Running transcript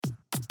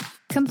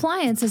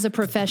Compliance is a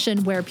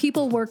profession where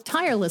people work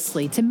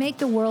tirelessly to make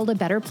the world a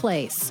better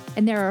place.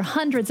 And there are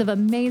hundreds of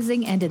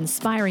amazing and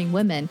inspiring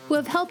women who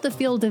have helped the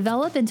field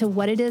develop into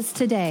what it is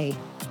today.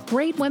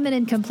 Great Women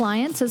in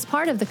Compliance is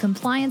part of the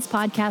Compliance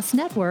Podcast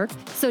Network,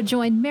 so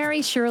join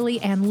Mary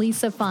Shirley and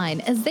Lisa Fine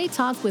as they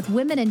talk with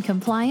women in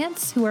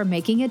compliance who are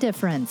making a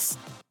difference.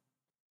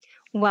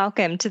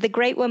 Welcome to the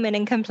Great Women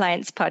in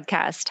Compliance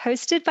podcast,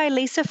 hosted by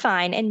Lisa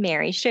Fine and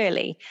Mary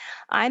Shirley.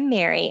 I'm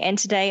Mary, and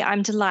today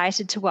I'm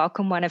delighted to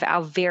welcome one of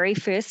our very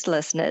first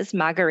listeners,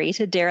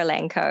 Margarita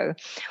Derilenko.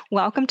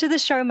 Welcome to the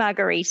show,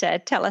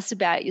 Margarita. Tell us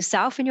about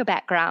yourself and your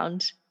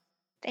background.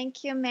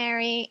 Thank you,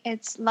 Mary.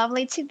 It's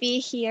lovely to be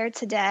here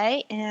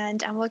today,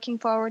 and I'm looking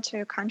forward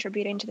to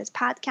contributing to this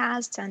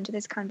podcast and to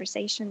this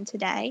conversation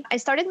today. I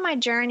started my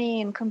journey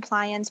in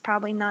compliance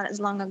probably not as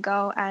long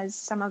ago as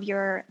some of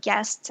your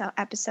guest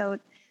episode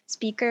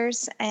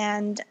speakers,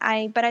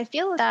 but I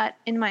feel that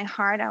in my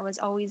heart I was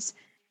always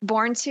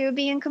born to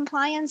be in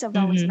compliance. I was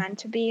always meant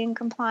to be in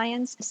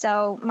compliance.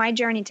 So my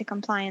journey to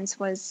compliance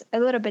was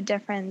a little bit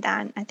different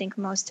than I think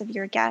most of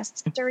your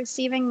guests. After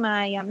receiving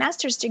my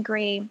master's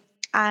degree,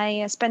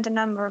 I spent a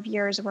number of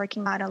years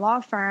working at a law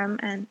firm,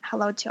 and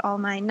hello to all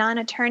my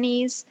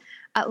non-attorneys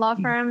at law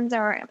firms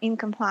or in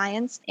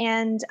compliance.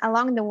 And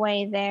along the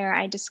way there,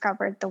 I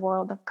discovered the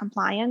world of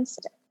compliance,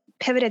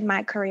 pivoted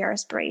my career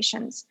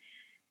aspirations.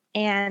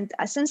 And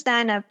since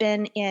then, I've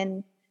been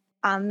in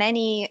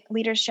many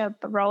leadership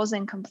roles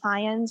in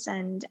compliance,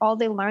 and all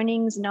the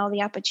learnings and all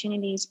the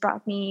opportunities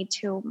brought me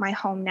to my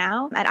home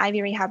now at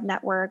Ivy Rehab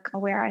Network,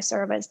 where I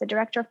serve as the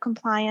director of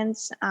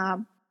compliance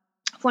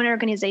for an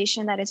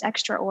organization that is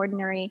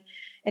extraordinary.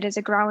 It is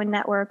a growing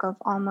network of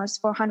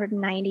almost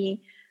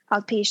 490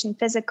 outpatient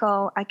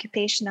physical,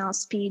 occupational,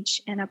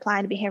 speech, and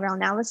applied behavioral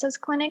analysis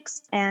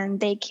clinics. And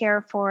they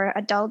care for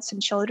adults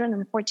and children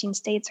in 14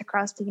 states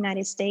across the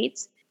United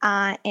States.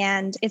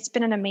 And it's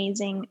been an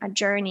amazing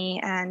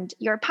journey. And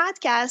your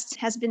podcast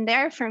has been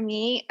there for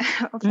me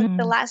for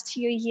the last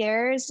few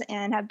years,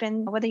 and have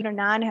been, whether you or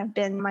not, have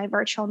been my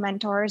virtual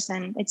mentors.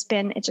 And it's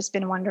just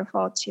been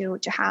wonderful to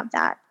have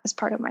that as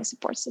part of my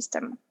support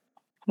system.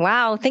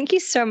 Wow. Thank you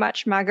so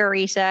much,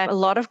 Margarita. A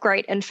lot of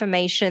great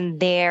information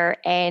there,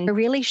 and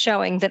really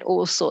showing that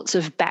all sorts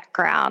of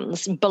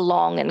backgrounds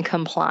belong in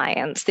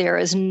compliance. There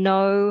is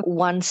no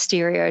one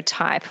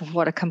stereotype of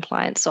what a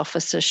compliance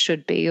officer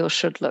should be or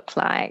should look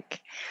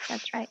like.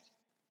 That's right.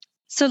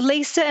 So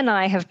Lisa and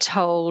I have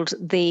told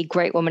the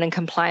Great Women in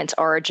Compliance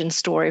origin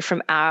story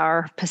from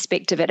our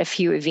perspective at a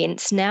few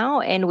events now,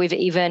 and we've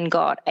even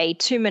got a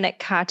 2-minute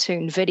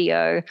cartoon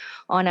video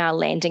on our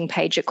landing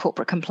page at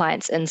Corporate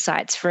Compliance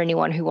Insights for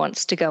anyone who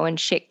wants to go and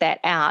check that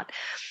out.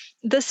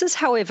 This is,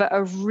 however,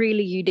 a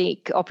really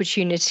unique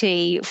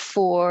opportunity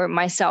for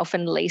myself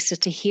and Lisa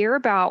to hear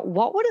about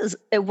what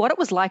it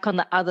was like on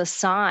the other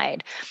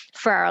side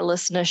for our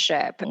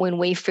listenership when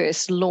we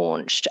first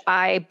launched.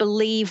 I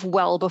believe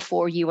well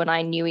before you and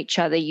I knew each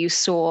other, you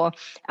saw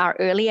our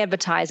early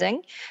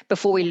advertising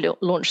before we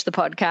launched the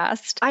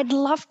podcast. I'd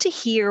love to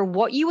hear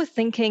what you were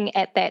thinking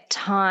at that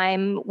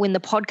time when the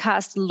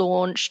podcast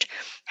launched,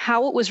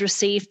 how it was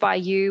received by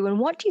you, and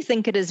what do you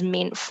think it has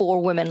meant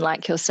for women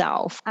like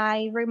yourself?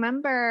 I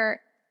remember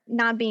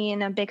not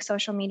being a big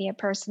social media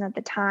person at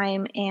the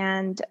time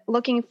and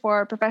looking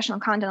for professional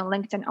content on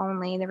LinkedIn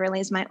only. That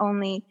really is my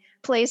only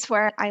place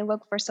where I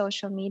look for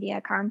social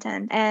media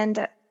content.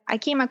 And I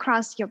came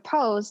across your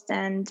post,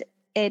 and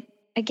it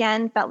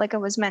again felt like it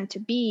was meant to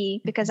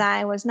be, because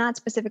I was not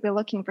specifically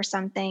looking for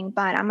something,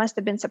 but I must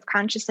have been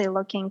subconsciously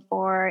looking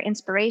for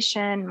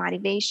inspiration,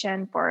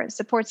 motivation, for a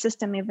support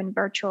system, even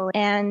virtual.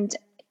 And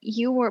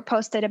you were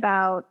posted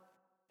about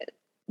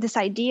this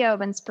idea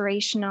of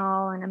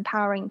inspirational and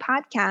empowering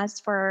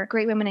podcasts for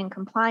great women in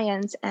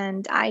compliance.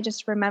 And I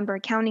just remember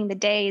counting the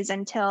days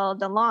until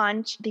the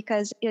launch,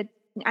 because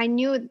I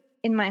knew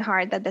in my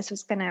heart that this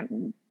was going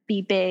to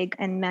be big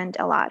and meant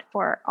a lot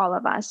for all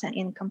of us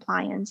in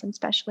compliance, and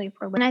especially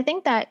for women. And I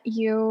think that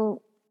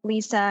you,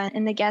 Lisa,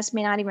 and the guests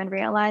may not even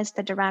realize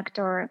the direct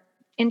or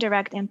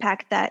indirect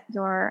impact that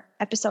your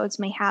episodes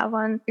may have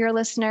on your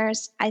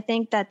listeners. I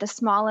think that the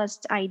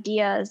smallest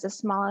ideas, the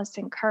smallest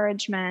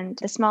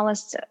encouragement, the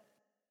smallest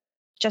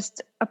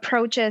just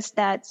approaches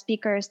that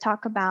speakers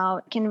talk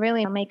about can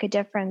really make a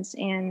difference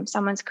in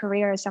someone's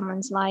career,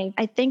 someone's life.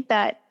 I think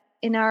that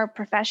in our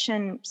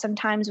profession,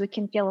 sometimes we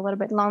can feel a little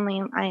bit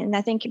lonely. And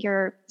I think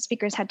your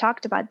speakers had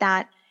talked about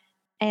that.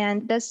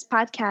 And this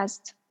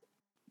podcast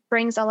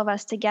brings all of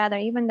us together,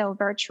 even though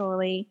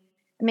virtually,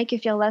 make you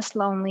feel less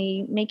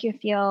lonely, make you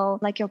feel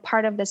like you're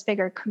part of this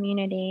bigger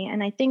community.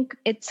 And I think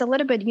it's a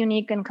little bit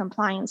unique in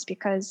compliance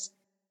because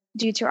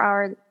due to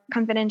our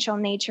confidential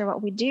nature,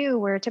 what we do,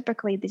 we're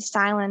typically the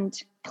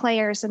silent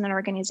players in an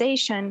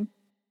organization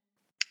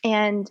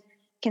and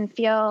can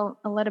feel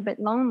a little bit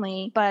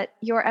lonely, but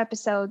your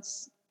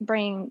episodes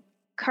bring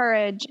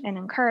courage and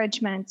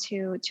encouragement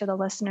to the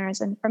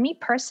listeners. And for me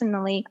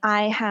personally,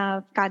 I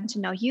have gotten to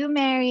know you,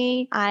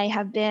 Mary. I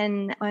have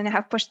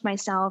pushed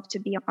myself to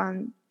be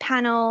on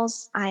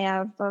panels. I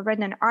have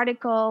written an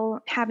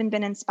article, haven't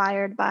been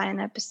inspired by an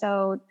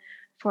episode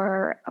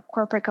for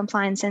Corporate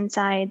Compliance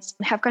Insights,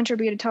 have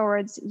contributed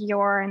towards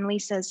your and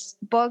Lisa's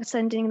book,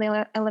 Sending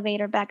the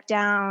Elevator Back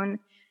Down.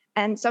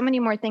 And so many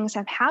more things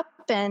have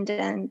happened,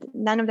 and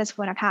none of this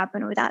would have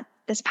happened without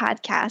this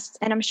podcast.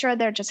 And I'm sure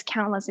there are just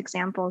countless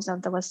examples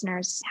of the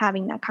listeners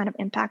having that kind of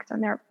impact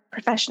on their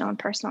professional and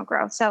personal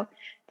growth. So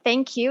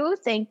thank you.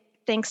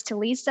 Thanks to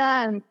Lisa,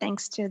 and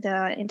thanks to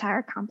the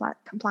entire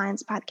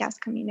compliance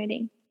podcast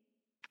community.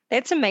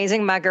 That's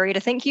amazing,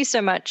 Margarita. Thank you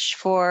so much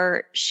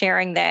for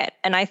sharing that.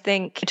 And I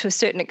think to a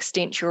certain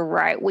extent, you're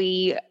right.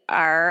 We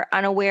are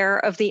unaware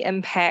of the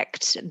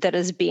impact that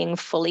is being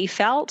fully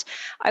felt.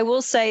 I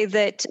will say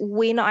that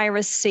when I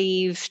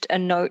received a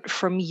note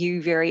from you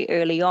very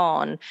early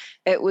on,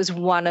 it was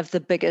one of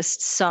the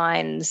biggest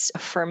signs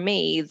for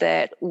me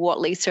that what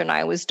Lisa and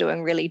I was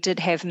doing really did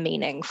have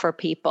meaning for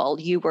people.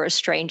 You were a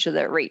stranger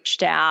that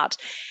reached out.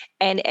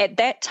 And at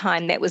that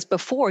time, that was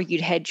before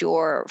you'd had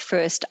your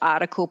first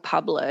article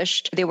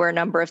published. There were a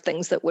number of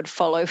things that would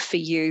follow for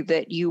you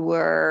that you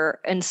were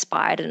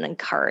inspired and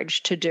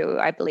encouraged to do,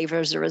 I believe,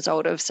 as a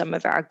result of some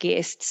of our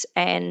guests.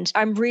 And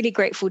I'm really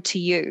grateful to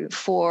you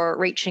for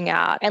reaching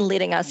out and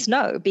letting us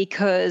know,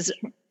 because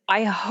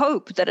I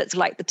hope that it's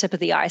like the tip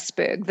of the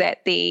iceberg,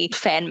 that the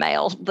fan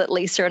mail that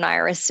Lisa and I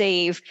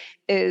receive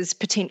is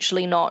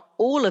potentially not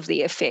all of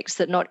the effects,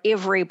 that not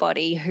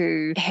everybody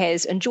who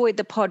has enjoyed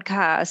the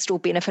podcast or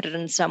benefited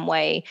in some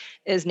way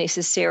is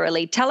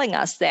necessarily telling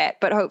us that,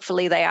 but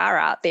hopefully they are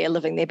out there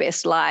living their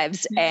best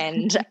lives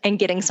and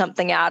getting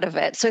something out of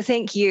it. So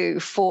thank you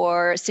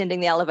for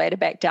sending the elevator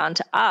back down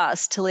to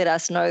us to let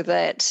us know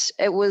that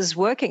it was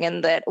working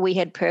and that we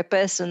had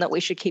purpose and that we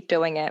should keep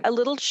doing it. A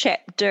little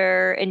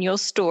chapter in your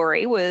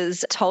story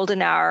was told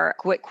in our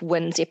Quick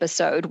Wins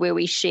episode, where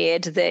we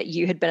shared that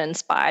you had been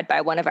inspired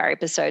by one of our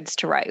episodes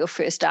to write your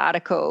first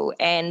article.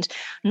 And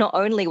not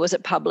only was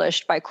it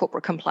published by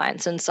Corporate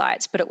Compliance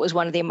Insights, but it was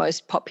one of their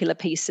most popular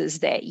pieces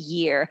that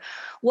year.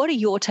 What are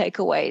your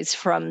takeaways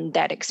from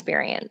that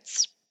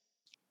experience?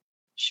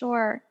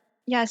 Sure.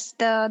 Yes,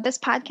 this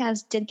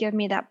podcast did give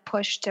me that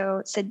push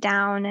to sit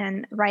down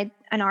and write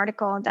an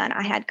article that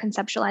I had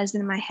conceptualized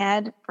in my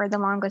head for the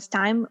longest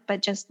time,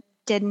 but just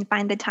didn't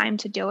find the time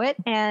to do it.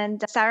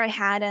 And Sarah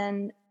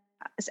Haddon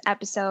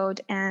episode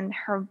and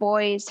her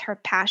voice, her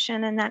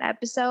passion in that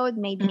episode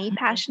made me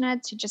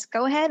passionate to just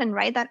go ahead and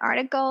write that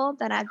article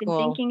that I've been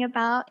thinking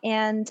about.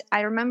 And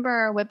I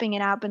remember whipping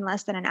it up in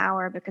less than an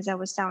hour because I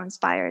was so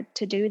inspired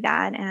to do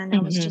that. And I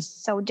was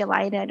just so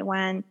delighted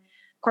when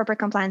Corporate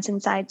Compliance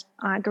Insights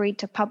agreed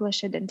to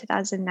publish it in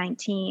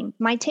 2019.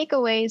 My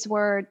takeaways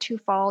were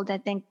twofold. I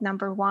think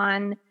number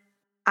one,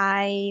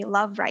 I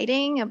love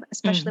writing,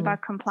 especially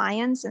about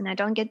compliance, and I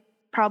don't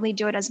probably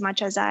do it as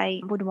much as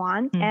I would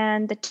want.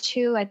 And the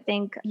two, I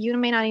think you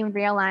may not even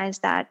realize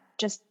that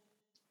just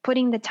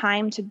putting the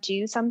time to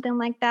do something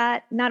like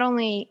that not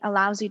only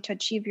allows you to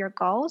achieve your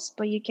goals,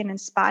 but you can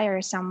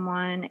inspire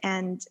someone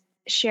and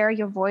share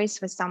your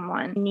voice with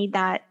someone. You need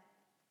that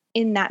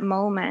in that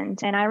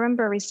moment. And I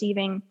remember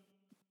receiving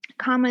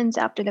comments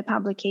after the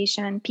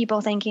publication,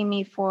 people thanking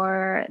me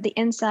for the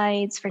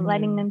insights, for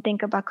letting them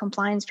think about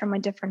compliance from a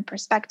different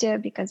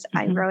perspective, because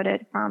I wrote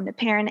it from the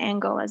parent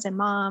angle as a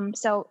mom.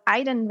 So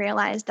I didn't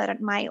realize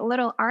that my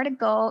little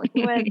article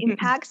would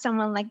impact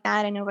someone like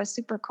that. And it was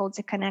super cool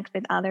to connect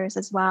with others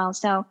as well.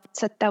 So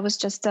that was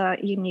just a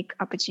unique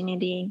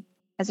opportunity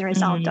as a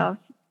result of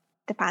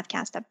the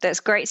podcast. That's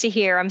great to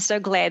hear. I'm so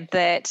glad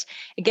that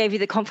it gave you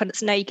the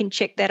confidence. Now you can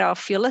check that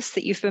off your list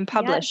that you've been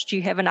published. Yes.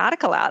 You have an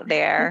article out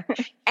there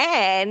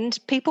and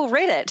people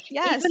read it.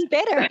 Yes. Even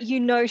better. You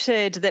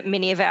noted that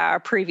many of our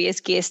previous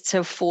guests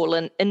have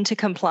fallen into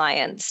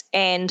compliance.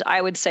 And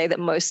I would say that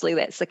mostly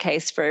that's the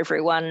case for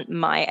everyone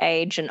my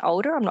age and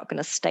older. I'm not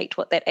going to state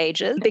what that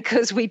age is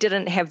because we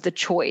didn't have the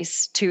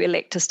choice to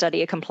elect to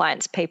study a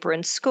compliance paper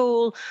in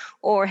school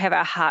or have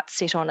our heart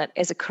set on it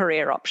as a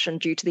career option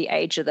due to the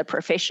age of the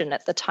profession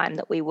at the time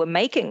that we were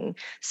making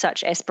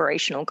such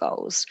aspirational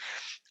goals.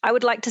 I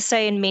would like to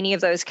say in many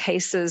of those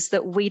cases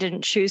that we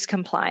didn't choose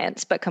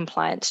compliance, but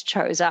compliance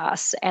chose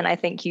us. And I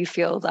think you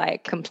feel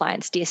like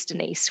compliance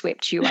destiny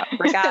swept you up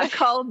regardless.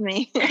 Called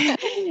me.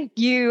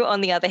 You,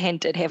 on the other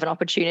hand, did have an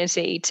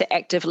opportunity to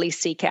actively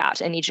seek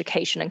out an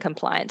education in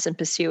compliance and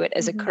pursue it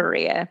as a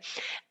career.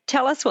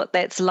 Tell us what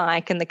that's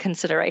like and the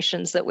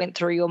considerations that went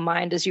through your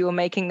mind as you were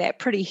making that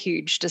pretty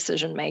huge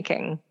decision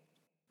making.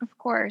 Of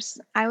course.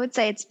 I would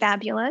say it's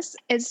fabulous.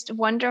 It's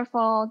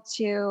wonderful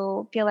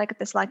to feel like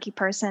this lucky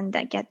person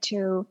that got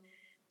to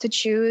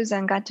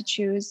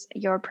choose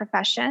your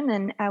profession.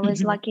 And I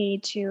was lucky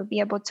to be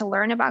able to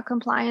learn about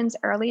compliance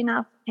early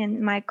enough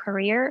in my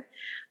career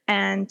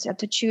and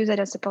to choose it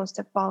as opposed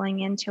to falling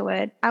into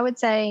it. I would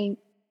say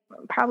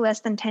probably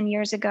less than 10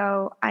 years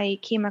ago, I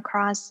came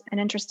across an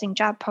interesting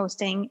job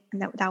posting,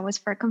 and that was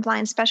for a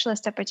compliance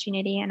specialist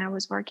opportunity. And I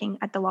was working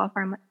at the law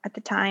firm at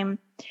the time.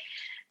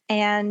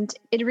 And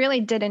it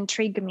really did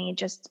intrigue me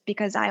just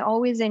because I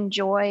always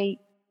enjoyed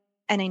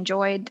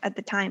at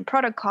the time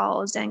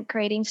protocols and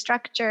creating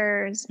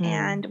structures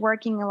and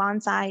working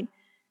alongside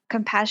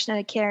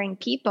compassionate, caring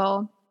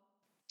people.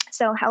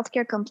 So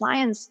healthcare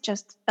compliance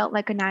just felt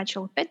like a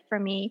natural fit for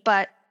me.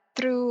 But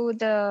through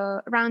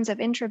the rounds of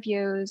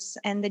interviews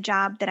and the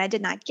job that I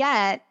did not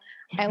get,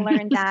 I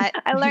learned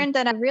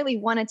that I really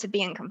wanted to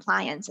be in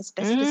compliance,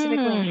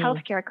 specifically in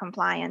healthcare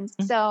compliance.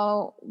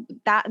 So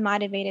that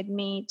motivated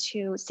me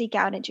to seek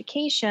out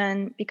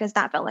education because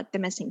that felt like the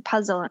missing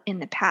puzzle in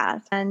the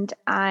path. And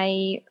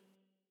I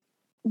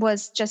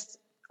was just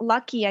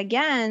lucky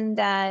again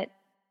that,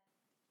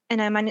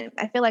 and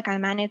I feel like I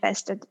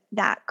manifested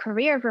that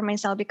career for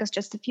myself because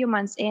just a few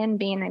months in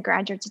being a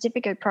graduate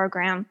certificate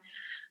program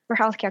for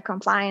healthcare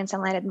compliance, I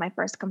landed my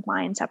first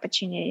compliance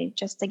opportunity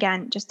just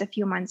a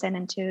few months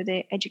into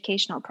the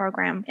educational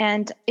program.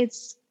 And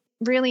it's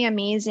really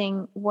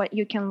amazing what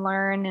you can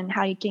learn and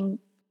how you can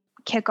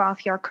kick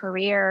off your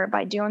career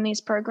by doing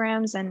these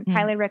programs, and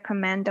highly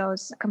recommend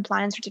those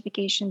compliance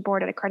certification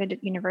board accredited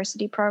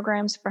university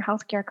programs for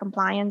healthcare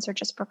compliance or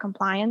just for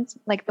compliance,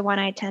 like the one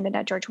I attended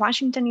at George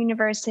Washington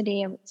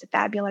University. It's a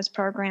fabulous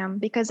program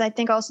because I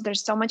think also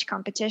there's so much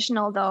competition,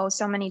 although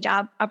so many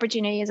job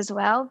opportunities as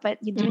well, but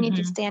you do need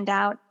to stand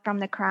out from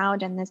the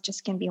crowd, and this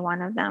just can be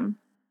one of them.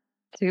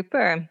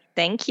 Super.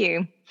 Thank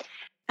you.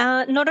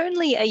 Not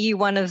only are you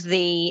one of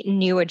the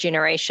newer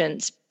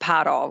generations,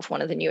 part of one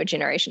of the newer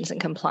generations in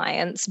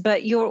compliance,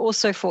 but you're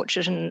also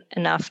fortunate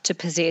enough to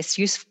possess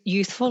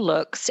youthful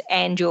looks,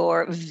 and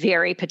you're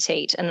very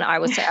petite. And I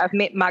would say I've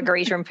met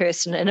Margarita in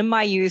person, and in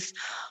my youth,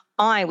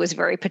 I was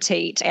very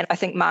petite, and I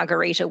think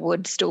Margarita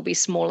would still be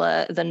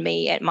smaller than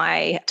me at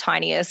my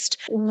tiniest.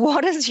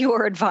 What is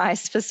your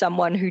advice for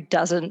someone who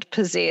doesn't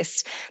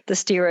possess the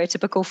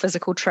stereotypical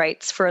physical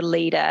traits for a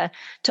leader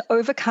to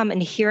overcome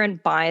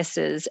inherent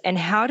biases? And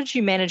how did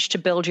you manage to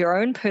build your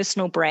own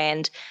personal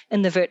brand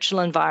in the virtual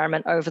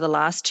environment over the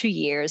last 2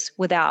 years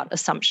without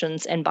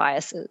assumptions and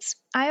biases?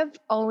 I have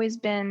always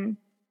been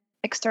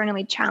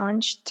externally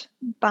challenged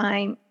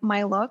by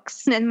my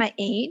looks and my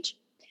age.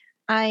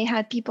 I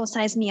had people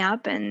size me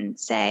up and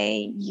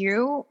say,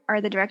 "You are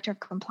the director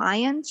of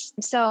compliance."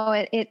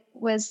 So it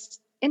was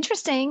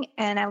interesting,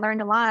 and I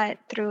learned a lot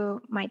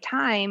through my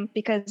time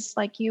because,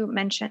 like you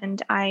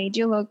mentioned, I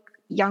do look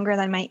younger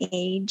than my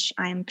age.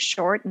 I'm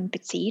short and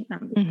petite.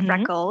 I'm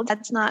freckled.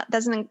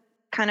 Doesn't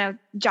kind of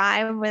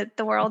jive with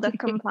the world of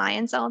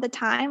compliance all the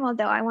time,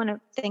 although I want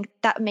to think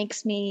that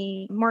makes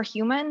me more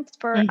human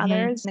for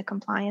others in a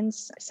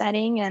compliance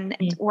setting and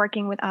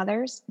working with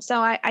others.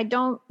 So I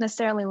don't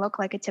necessarily look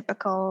like a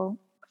typical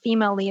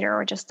female leader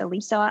or just a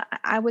lead. So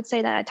I would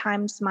say that at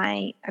times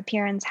my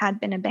appearance had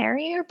been a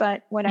barrier,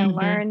 but what I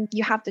learned,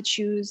 you have to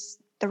choose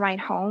the right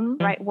home,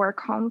 right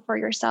work home for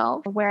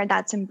yourself where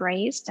that's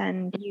embraced,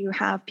 and you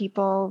have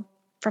people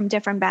from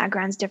different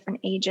backgrounds, different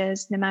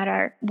ages, no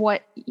matter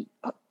what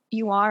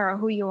you are or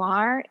who you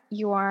are,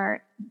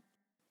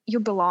 you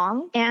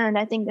belong. And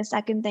I think the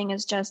second thing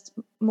is just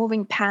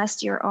moving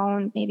past your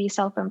own maybe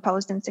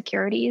self-imposed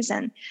insecurities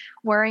and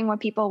worrying what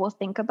people will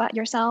think about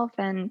yourself.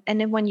 And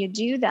then when you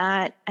do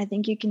that, I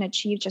think you can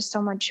achieve just so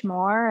much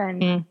more,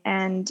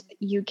 and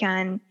you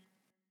can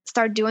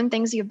start doing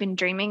things you've been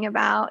dreaming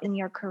about in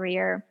your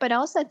career. But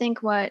also I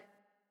think what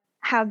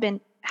have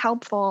been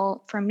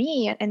helpful for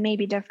me and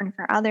maybe different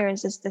for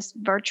others is this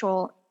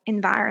virtual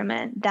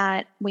environment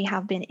that we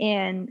have been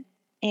in.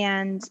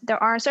 And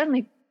there are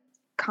certainly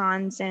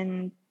cons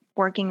in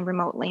working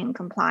remotely in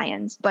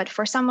compliance, but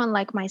for someone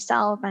like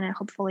myself and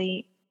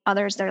hopefully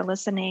others that are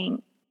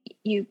listening,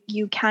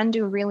 you can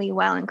do really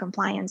well in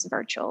compliance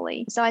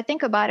virtually. So I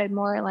think about it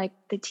more like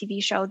the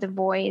TV show The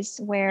Voice,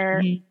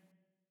 where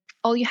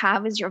all you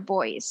have is your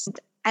voice.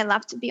 I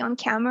love to be on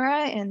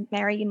camera, and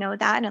Mary, you know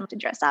that, and to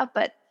dress up,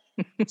 but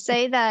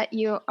say that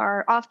you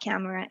are off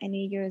camera and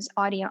you use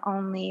audio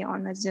only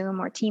on a Zoom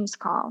or Teams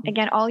call.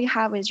 Again, all you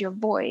have is your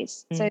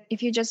voice. So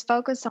if you just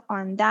focus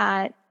on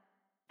that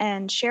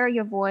and share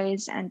your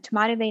voice and to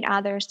motivate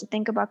others to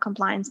think about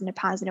compliance in a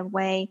positive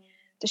way,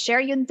 to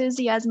share your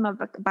enthusiasm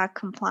about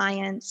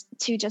compliance,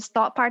 to just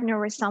thought partner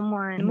with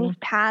someone, move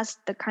past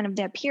the kind of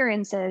the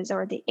appearances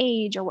or the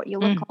age or what you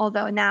look.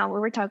 Although now we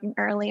were talking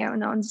earlier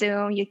on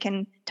Zoom, you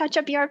can touch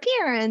up your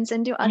appearance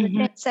and do other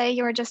things. Say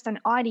you're just an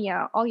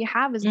audio, all you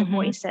have is the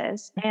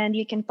voices, and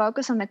you can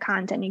focus on the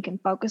content, you can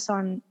focus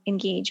on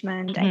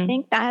engagement. I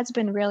think that has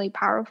been really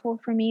powerful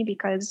for me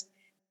because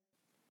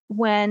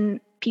when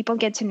people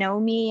get to know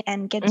me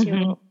and get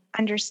to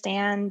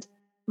understand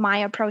my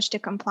approach to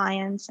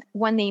compliance,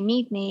 when they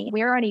meet me,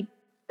 we're already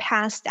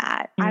past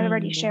that. I've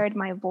already shared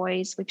my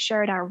voice. We've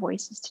shared our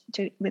voices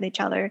with each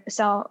other.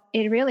 So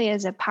it really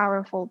is a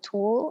powerful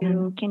tool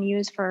you can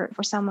use for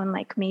someone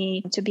like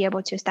me to be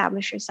able to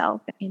establish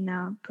yourself in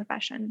a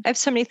profession. I have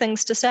so many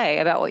things to say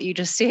about what you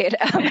just said.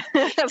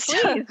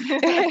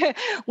 Please.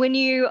 When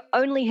you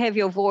only have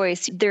your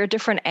voice, there are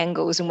different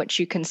angles in which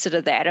you consider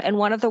that. And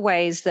one of the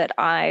ways that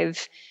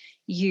I've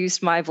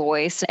used my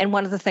voice, and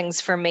one of the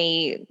things for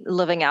me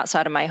living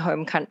outside of my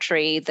home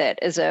country that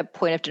is a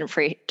point of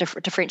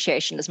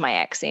differentiation is my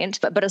accent.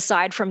 But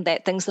aside from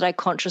that, things that I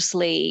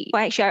consciously,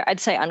 well, actually I'd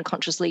say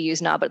unconsciously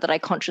use now, but that I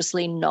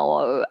consciously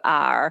know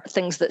are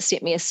things that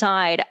set me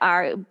aside,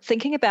 are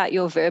thinking about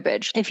your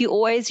verbiage. If you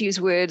always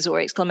use words or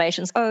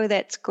exclamations, oh,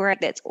 that's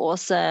great, that's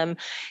awesome,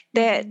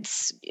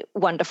 that's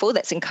wonderful,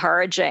 that's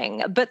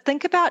encouraging. But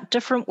think about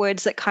different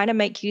words that kind of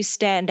make you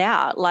stand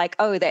out, like,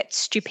 oh, that's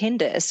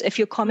stupendous. If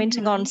you're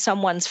commenting on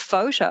someone's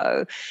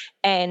photo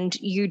and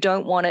you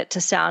don't want it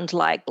to sound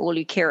like all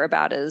you care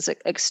about is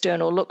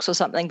external looks or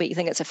something, but you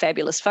think it's a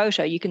fabulous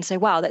photo, you can say,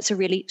 wow, that's a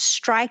really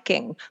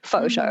striking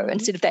photo,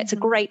 instead of that's a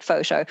great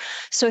photo.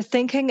 So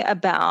thinking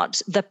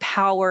about the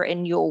power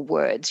in your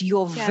words,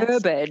 your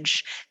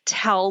verbiage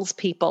tells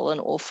people an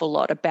awful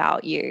lot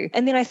about you.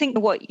 And then I think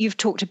what you've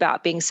talked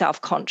about, being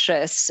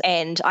self-conscious,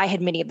 and I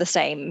had many of the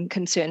same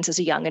concerns as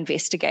a young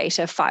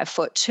investigator,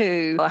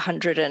 5'2",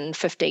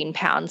 115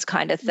 pounds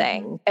kind of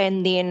thing.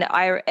 And then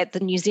at the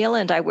New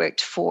Zealand, I worked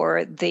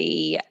for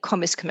the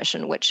Commerce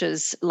Commission, which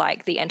is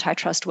like the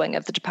antitrust wing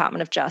of the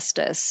Department of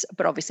Justice,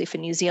 but obviously for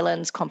New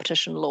Zealand's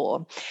competition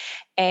law.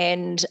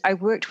 And I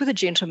worked with a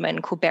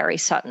gentleman called Barry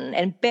Sutton,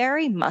 and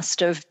Barry must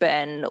have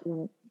been,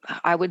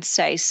 I would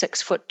say,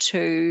 6'2"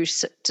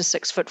 to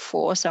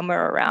 6'4",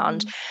 somewhere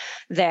around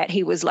that.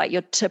 He was like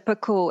your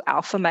typical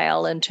alpha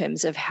male in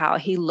terms of how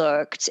he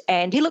looked,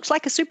 and he looked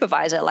like a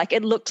supervisor. Like,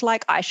 it looked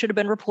like I should have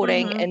been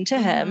reporting into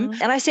him.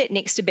 And I sat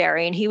next to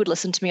Barry, and he would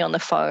listen to me on the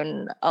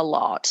phone a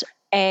lot.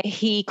 And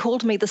he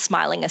called me the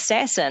smiling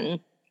assassin.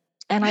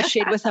 And I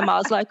shared with him, I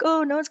was like,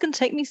 oh, no one's going to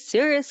take me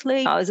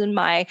seriously. I was in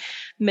my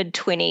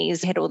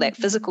mid-20s, had all that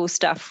physical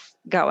stuff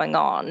going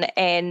on.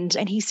 And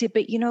he said,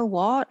 but you know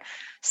what?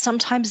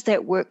 Sometimes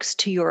that works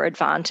to your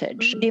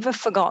advantage. Never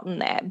forgotten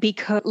that,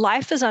 because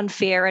life is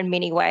unfair in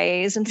many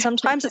ways. And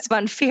sometimes it's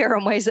unfair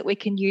in ways that we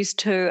can use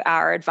to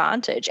our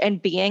advantage. And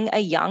being a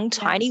young,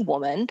 tiny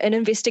woman in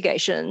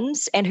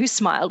investigations and who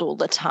smiled all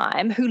the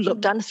time, who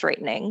looked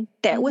unthreatening,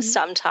 that was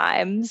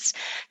sometimes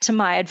to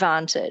my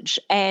advantage.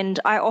 And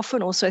I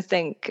often also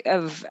think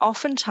of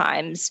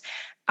oftentimes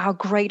our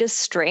greatest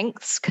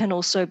strengths can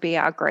also be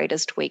our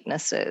greatest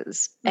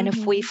weaknesses. And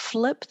if we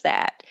flip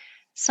that,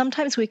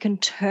 sometimes we can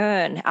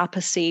turn our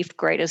perceived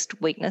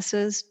greatest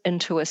weaknesses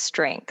into a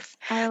strength.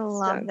 I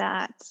love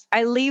that.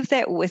 I leave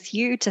that with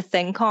you to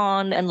think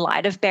on in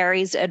light of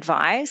Barry's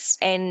advice.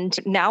 And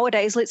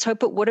nowadays, let's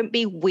hope it wouldn't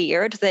be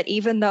weird that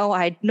even though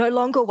I no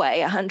longer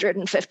weigh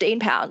 115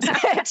 pounds,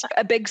 that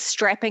a big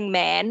strapping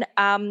man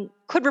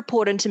could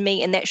report into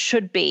me, and that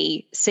should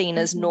be seen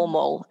as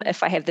normal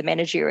if I have the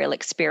managerial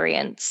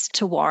experience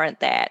to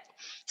warrant that.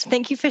 So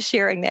thank you for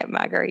sharing that,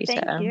 Margarita.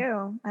 Thank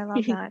you. I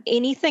love that.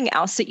 Anything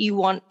else that you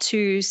want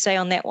to say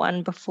on that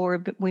one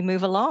before we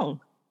move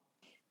along?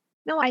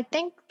 No, I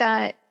think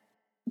that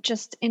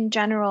just in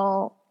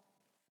general,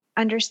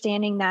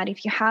 understanding that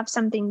if you have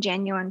something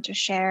genuine to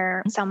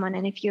share with someone,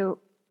 and if you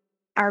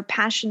are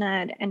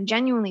passionate and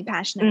genuinely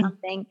passionate about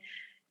something,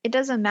 it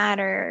doesn't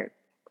matter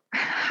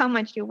how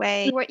much you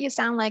weigh, what you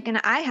sound like. And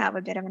I have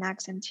a bit of an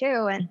accent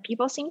too, and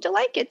people seem to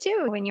like it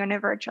too when you're in a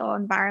virtual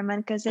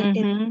environment, because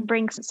it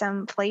brings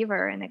some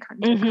flavor in the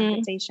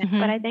conversation.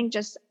 But I think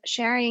just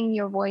sharing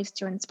your voice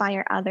to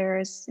inspire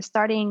others,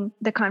 starting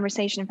the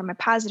conversation from a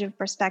positive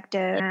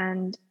perspective,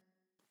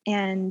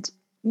 and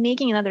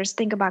making others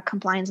think about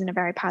compliance in a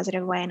very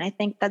positive way. And I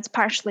think that's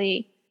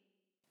partially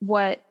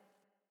what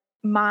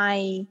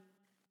my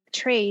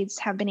trades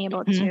have been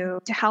able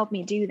to help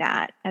me do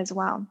that as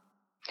well.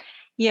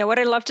 Yeah, what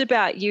I loved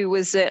about you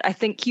was that I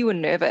think you were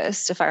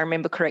nervous, if I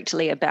remember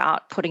correctly,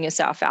 about putting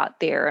yourself out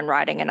there and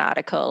writing an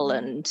article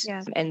and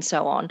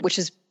so on, which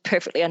is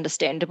perfectly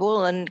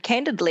understandable. And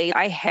candidly,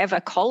 I have a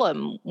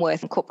column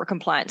with Corporate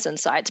Compliance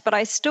Insights, but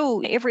I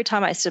still, every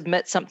time I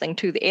submit something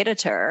to the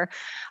editor,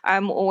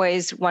 I'm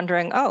always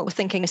wondering,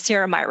 thinking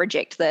Sarah might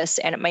reject this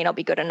and it may not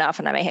be good enough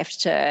and I may have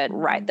to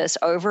write this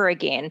over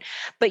again.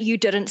 But you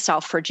didn't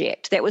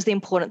self-reject. That was the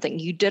important thing.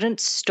 You didn't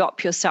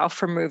stop yourself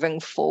from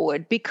moving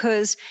forward,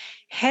 because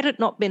had it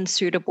not been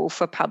suitable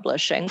for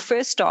publishing,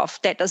 first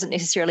off, that doesn't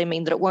necessarily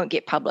mean that it won't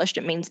get published.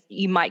 It means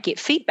you might get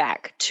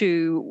feedback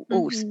to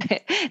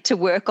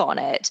work on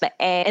it,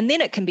 and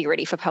then it can be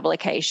ready for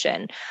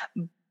publication.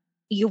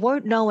 You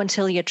won't know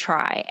until you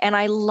try. And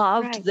I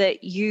loved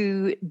that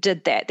you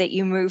did that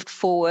you moved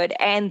forward,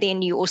 and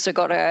then you also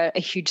got a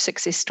huge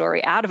success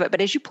story out of it. But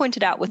as you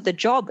pointed out with the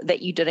job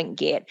that you didn't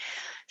get,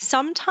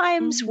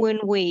 sometimes when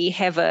we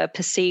have a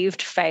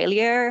perceived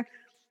failure,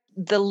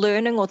 the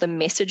learning or the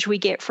message we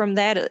get from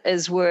that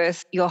is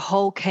worth your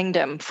whole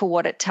kingdom for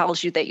what it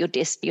tells you that your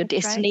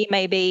destiny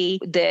may be,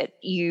 that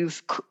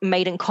you've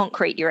made in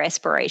concrete your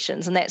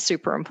aspirations. And that's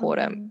super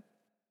important. Mm-hmm.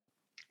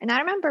 And I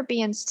remember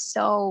being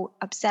so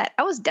upset.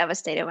 I was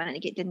devastated when I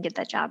didn't get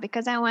that job,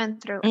 because I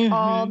went through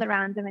all the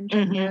rounds of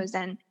interviews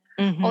and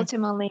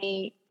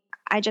ultimately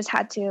I just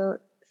had to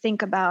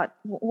think about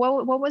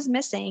what was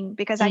missing,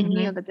 because I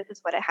knew that this is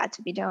what I had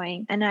to be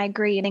doing. And I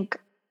agree. I think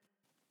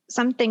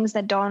some things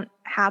that don't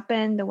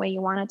happen the way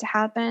you want it to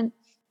happen,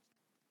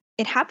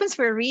 it happens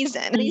for a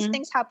reason. These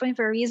things happen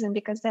for a reason,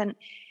 because then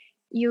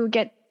you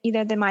get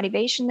either the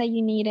motivation that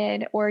you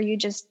needed, or you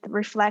just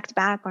reflect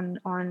back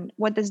on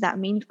what does that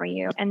mean for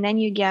you. And then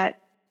you get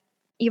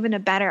even a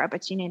better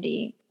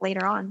opportunity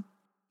later on.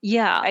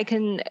 Yeah, I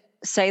can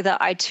say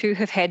that I too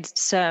have had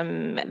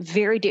some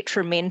very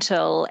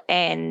detrimental,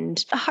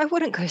 and I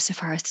wouldn't go so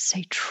far as to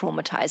say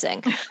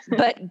traumatizing,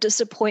 but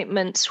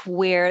disappointments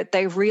where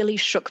they really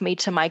shook me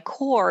to my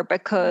core,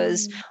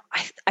 because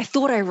I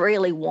thought I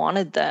really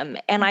wanted them.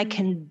 And I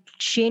can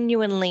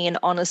genuinely and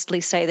honestly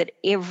say that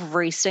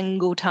every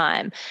single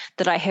time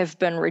that I have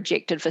been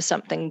rejected for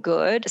something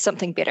good,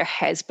 something better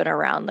has been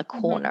around the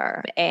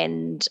corner.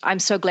 And I'm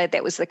so glad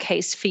that was the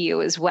case for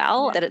you as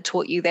well, that it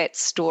taught you that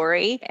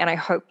story. And I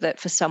hope that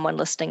for someone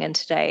listening in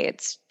today,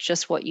 it's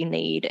just what you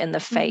need in the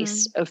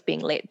face of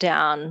being let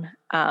down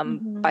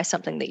by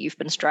something that you've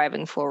been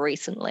striving for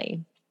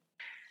recently.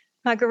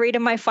 Margarita,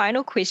 my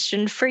final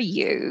question for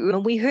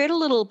you. We heard a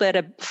little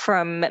bit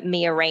from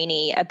Mia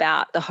Rainey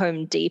about the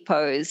Home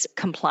Depot's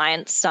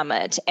compliance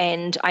summit,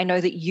 and I know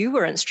that you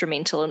were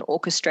instrumental in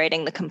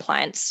orchestrating the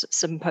compliance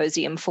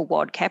symposium for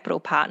WAD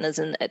Capital Partners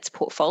and its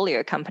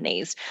portfolio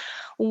companies.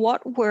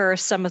 What were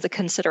some of the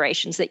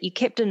considerations that you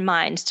kept in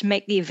mind to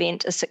make the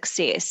event a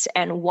success,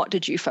 and what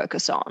did you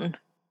focus on?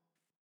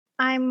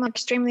 I'm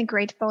extremely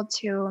grateful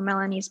to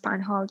Melanie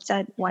Spanholz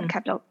at WAD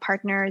Capital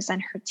Partners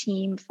and her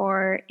team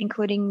for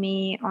including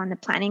me on the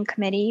planning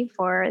committee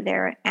for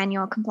their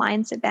annual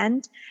compliance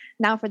event,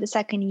 now for the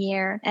second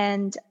year.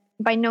 And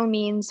by no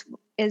means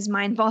is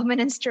my involvement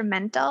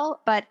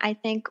instrumental, but I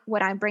think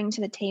what I bring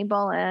to the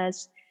table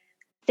is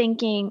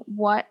thinking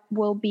what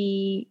will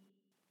be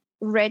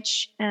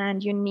rich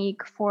and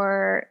unique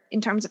in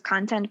terms of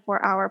content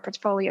for our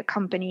portfolio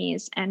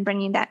companies, and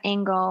bringing that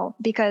angle,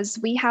 because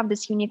we have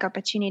this unique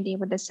opportunity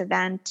with this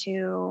event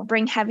to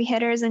bring heavy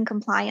hitters in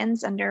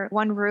compliance under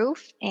one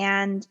roof.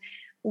 And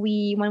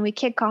when we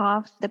kick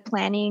off the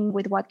planning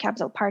with WAD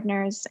Capital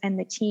Partners and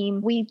the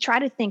team, we try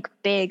to think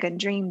big and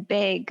dream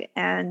big.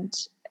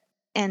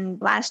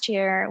 And last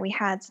year we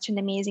had such an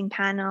amazing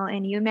panel,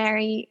 and you,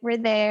 Mary, were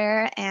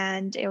there,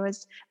 and it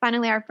was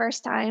finally our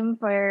first time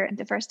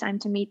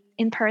to meet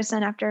in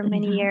person after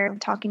many years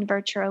of talking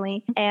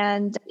virtually.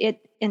 And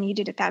you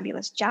did a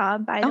fabulous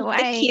job, by the way.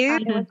 Thank you.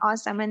 It was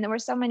awesome. And there were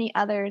so many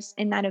others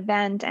in that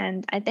event.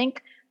 And I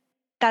think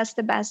that's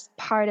the best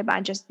part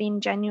about just being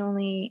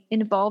genuinely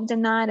involved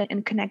in that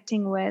and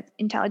connecting with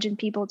intelligent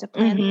people to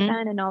plan the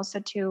event, and also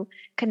to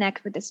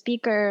connect with the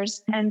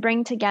speakers and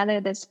bring together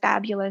this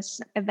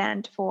fabulous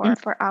event for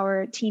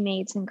our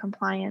teammates in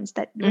compliance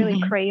that really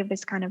crave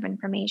this kind of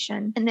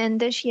information. And then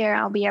this year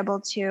I'll be able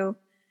to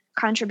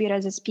contribute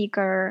as a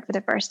speaker for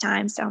the first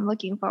time. So I'm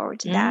looking forward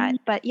to that.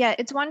 But yeah,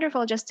 it's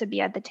wonderful just to be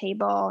at the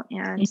table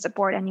and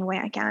support any way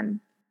I can.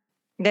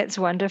 That's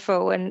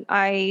wonderful. And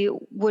I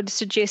would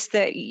suggest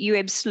that you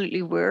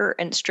absolutely were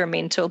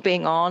instrumental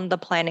being on the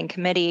planning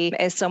committee.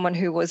 As someone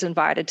who was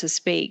invited to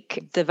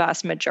speak, the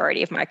vast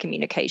majority of my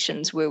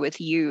communications were with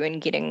you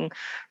and getting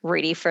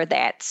ready for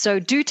that. So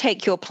do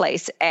take your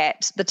place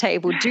at the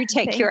table. Do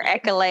take your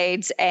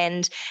accolades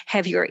and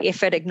have your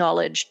effort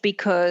acknowledged,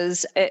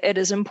 because it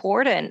is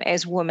important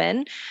as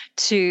women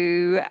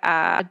to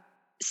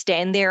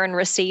stand there and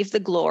receive the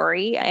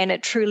glory, and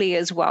it truly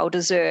is well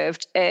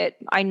deserved.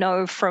 I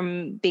know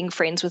from being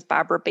friends with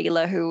Barbara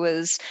Beeler, who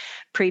was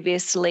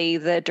previously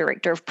the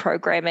director of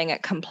programming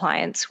at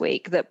Compliance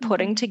Week, that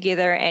putting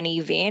together an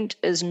event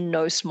is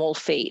no small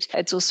feat.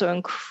 It's also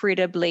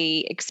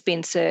incredibly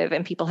expensive,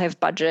 and people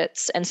have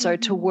budgets. And so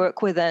to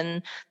work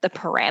within the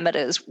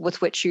parameters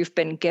with which you've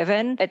been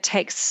given, it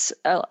takes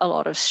a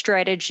lot of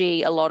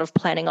strategy, a lot of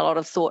planning, a lot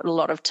of thought, a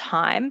lot of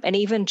time, and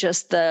even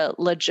just the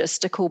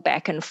logistical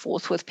back and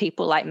forth with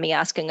people like me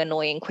asking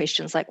annoying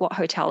questions like, what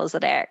hotel is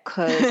it at?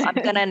 Because I'm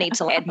going to need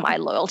to add my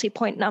loyalty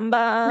point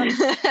number.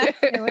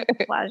 It was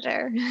a pleasure.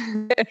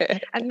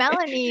 And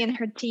Melanie and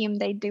her team,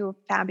 they do a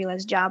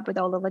fabulous job with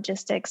all the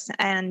logistics,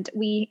 and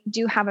we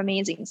do have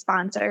amazing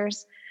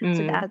sponsors.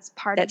 So that's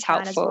part of that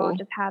helpful as well,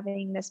 just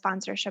having the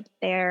sponsorship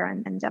there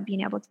and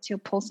being able to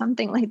pull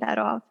something like that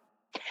off.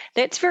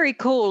 That's very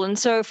cool. And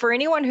so for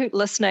anyone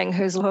listening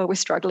who's, we're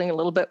struggling a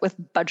little bit with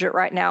budget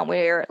right now,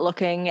 we're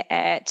looking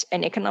at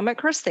an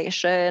economic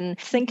recession,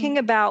 thinking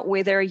about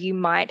whether you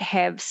might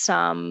have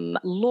some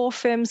law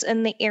firms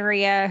in the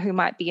area who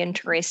might be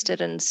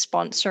interested in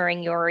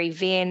sponsoring your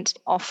event.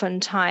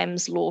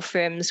 Oftentimes, law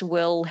firms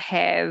will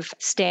have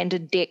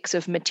standard decks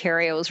of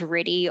materials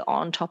ready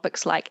on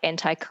topics like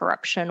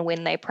anti-corruption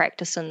when they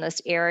practice in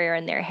this area,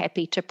 and they're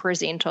happy to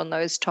present on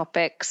those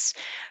topics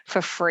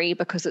for free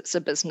because it's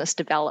a business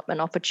development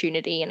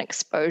opportunity and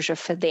exposure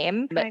for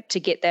them. Right. But to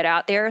get that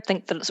out there, I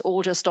think that it's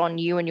all just on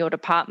you and your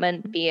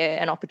department, be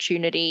an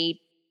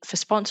opportunity for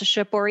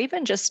sponsorship or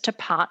even just to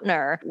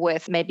partner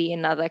with maybe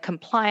another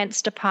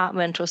compliance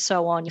department or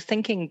so on. You're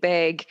thinking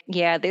big.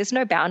 Yeah, there's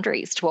no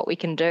boundaries to what we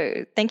can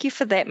do. Thank you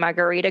for that,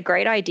 Margarita.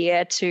 Great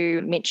idea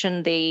to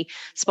mention the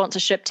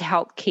sponsorship to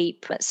help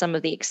keep some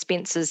of the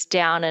expenses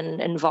down and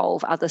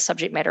involve other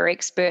subject matter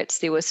experts.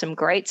 There were some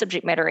great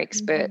subject matter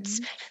experts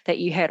that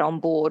you had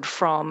on board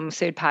from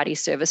third-party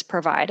service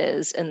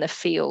providers in the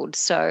field.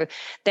 So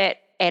that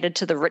added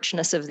to the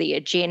richness of the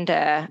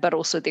agenda, but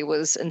also there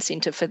was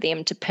incentive for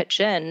them to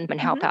pitch in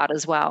and help out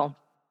as well.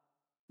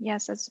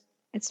 Yes,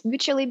 it's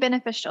mutually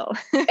beneficial.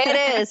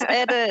 It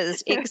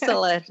is.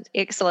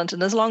 Excellent.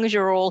 And as long as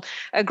you're all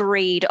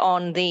agreed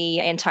on the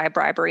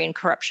anti-bribery and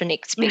corruption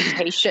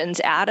expectations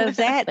out of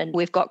that, and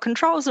we've got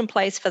controls in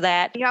place for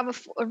that. You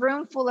have a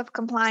room full of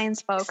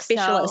compliance folks.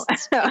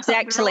 Specialists. So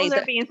Exactly. rules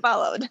are being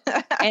followed.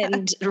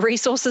 And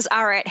resources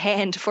are at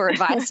hand for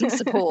advice and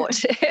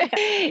support.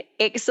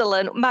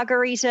 Excellent.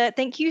 Margarita,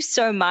 thank you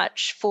so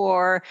much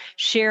for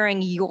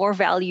sharing your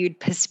valued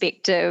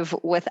perspective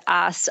with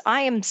us.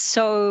 I am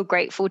so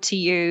grateful to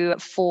you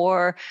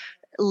for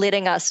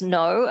letting us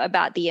know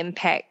about the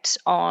impact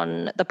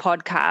on the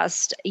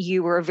podcast.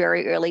 You were a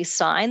very early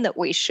sign that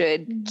we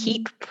should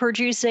keep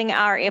producing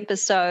our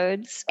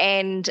episodes.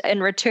 And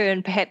in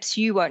return, perhaps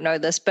you won't know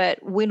this,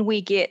 but when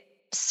we get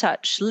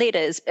such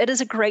letters, it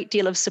is a great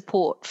deal of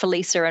support for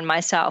Lisa and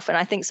myself. And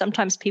I think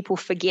sometimes people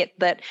forget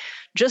that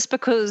just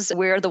because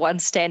we're the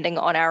ones standing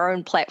on our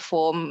own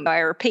platform, I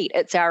repeat,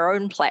 it's our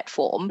own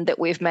platform that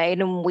we've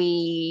made, and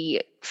we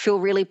feel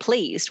really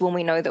pleased when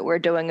we know that we're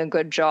doing a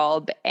good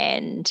job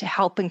and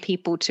helping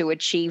people to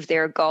achieve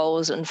their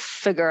goals and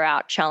figure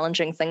out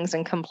challenging things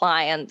in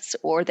compliance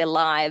or their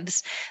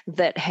lives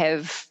that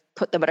have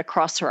put them at a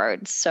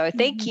crossroads. So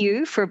thank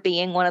you for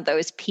being one of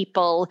those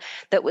people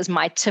that was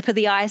my tip of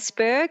the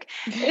iceberg.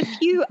 If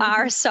you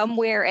are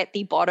somewhere at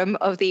the bottom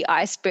of the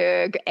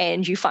iceberg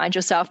and you find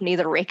yourself near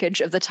the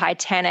wreckage of the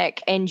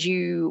Titanic and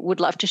you would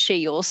love to share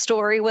your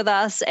story with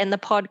us and the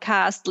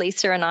podcast,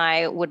 Lisa and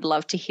I would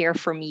love to hear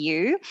from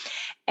you.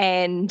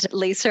 And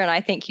Lisa and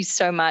I thank you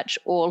so much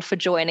all for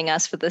joining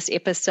us for this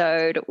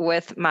episode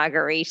with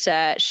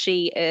Margarita.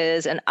 She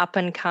is an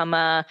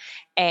up-and-comer,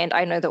 and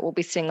I know that we'll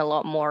be seeing a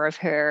lot more of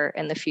her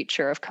in the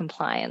future of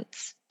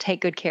compliance.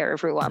 Take good care,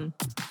 everyone.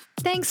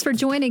 Thanks for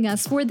joining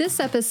us for this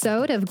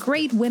episode of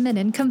Great Women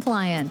in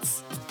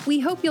Compliance.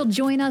 We hope you'll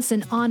join us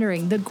in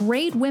honoring the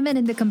great women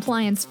in the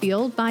compliance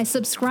field by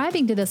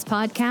subscribing to this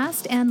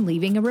podcast and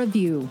leaving a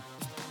review.